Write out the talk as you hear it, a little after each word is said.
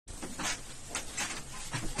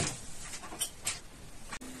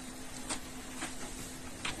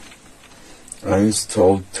I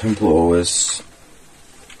installed TempleOS,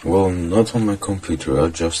 well, not on my computer, I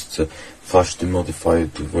just flashed the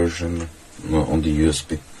modified version on the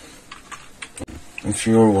USB. If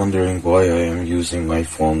you're wondering why I am using my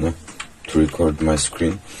phone to record my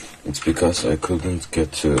screen, it's because I couldn't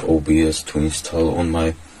get OBS to install on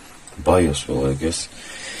my BIOS. Well, I guess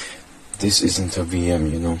this isn't a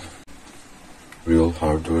VM, you know. Real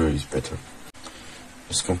hardware is better.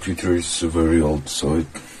 This computer is very old, so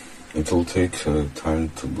it'll take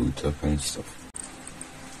time to boot up and stuff.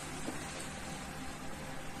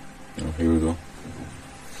 Oh, here we go.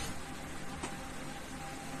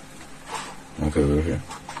 Okay, we're here.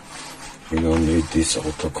 You don't need this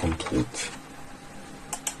autocomplete.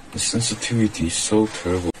 The sensitivity is so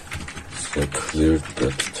terrible. So I cleared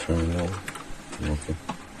that terminal. Okay.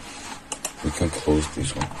 We can close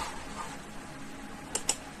this one.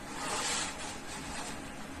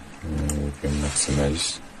 And we can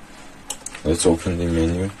maximize. Let's open the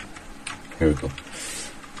menu. Here we go.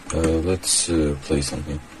 Let's play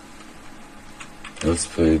something. Let's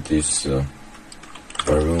play this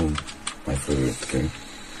Baroon, my favorite game.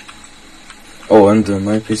 Oh, and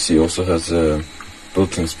my PC also has a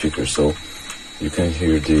built-in speaker, so you can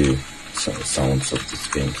hear the sounds of these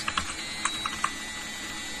games.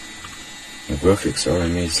 The graphics are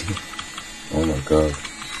amazing. Oh my god.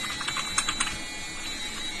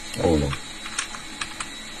 Oh no.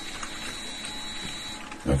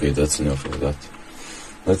 Okay, that's enough of that.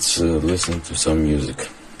 Let's listen to some music.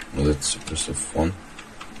 Let's press F1.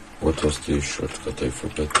 What was the shortcut? I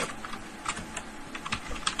forgot.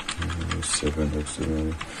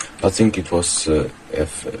 7. I think it was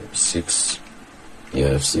F6.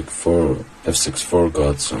 Yeah, F6 for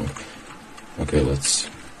God's song. Okay, let's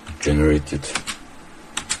generate it.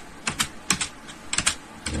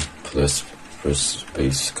 Press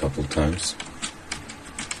space a couple times.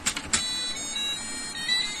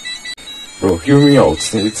 Bro, hear me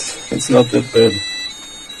out. It's not that bad.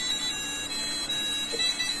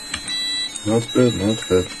 Not bad, not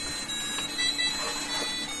bad.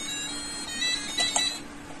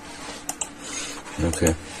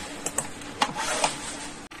 Okay.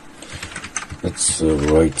 Let's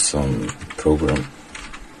write some program.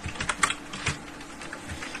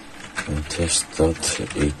 And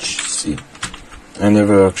test.hc. I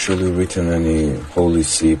never actually written any Holy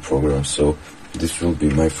C program, so this will be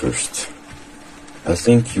my first. I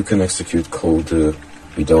think you can execute code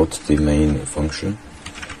without the main function.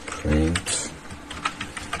 Print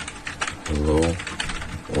hello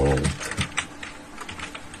world.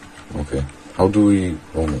 Okay, how do we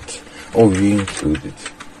run it? Oh, we include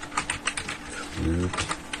it. Include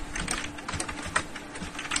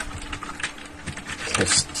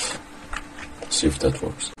test. See if that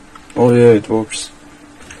works. Oh yeah, it works.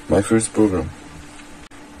 My first program.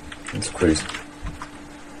 It's crazy.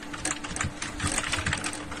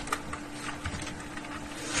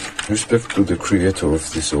 Respect to the creator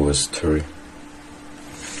of this OS, Terry.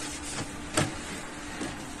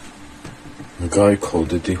 The guy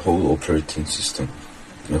coded the whole operating system,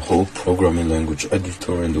 the whole programming language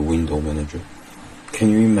editor and the window manager.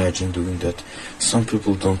 Can you imagine doing that? Some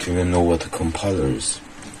people don't even know what a compiler is.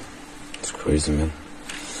 It's crazy, man.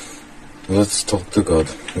 Let's talk to God.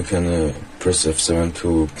 We can press F7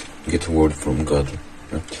 to get a word from God.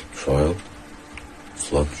 Right? Trial,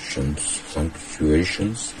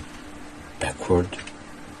 fluctuations, backward,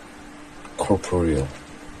 corporeal,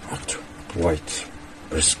 actor, white,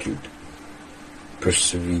 rescued,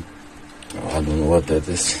 persevere. Oh, I don't know what that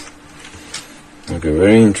is. Okay,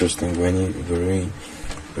 very interesting. Very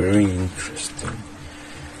interesting.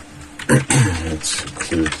 Let's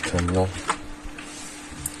clear the terminal.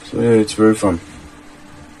 So yeah, it's very fun.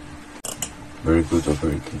 Very good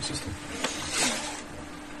operating system.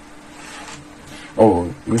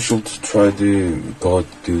 Oh, we should try the God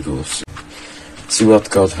doodles. See what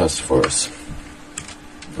God has for us.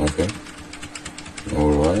 Okay.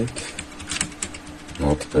 Alright.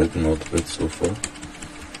 Not bad so far.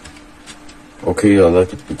 Okay, I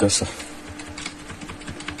like it, Picasso.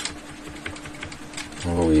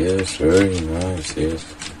 Oh yes, very nice, yes.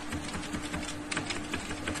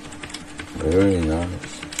 Very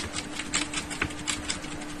nice.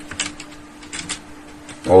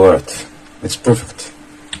 Alright, it's perfect.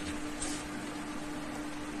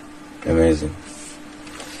 Amazing.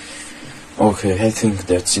 Okay, I think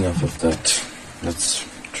that's enough of that. Let's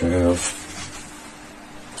turn it off.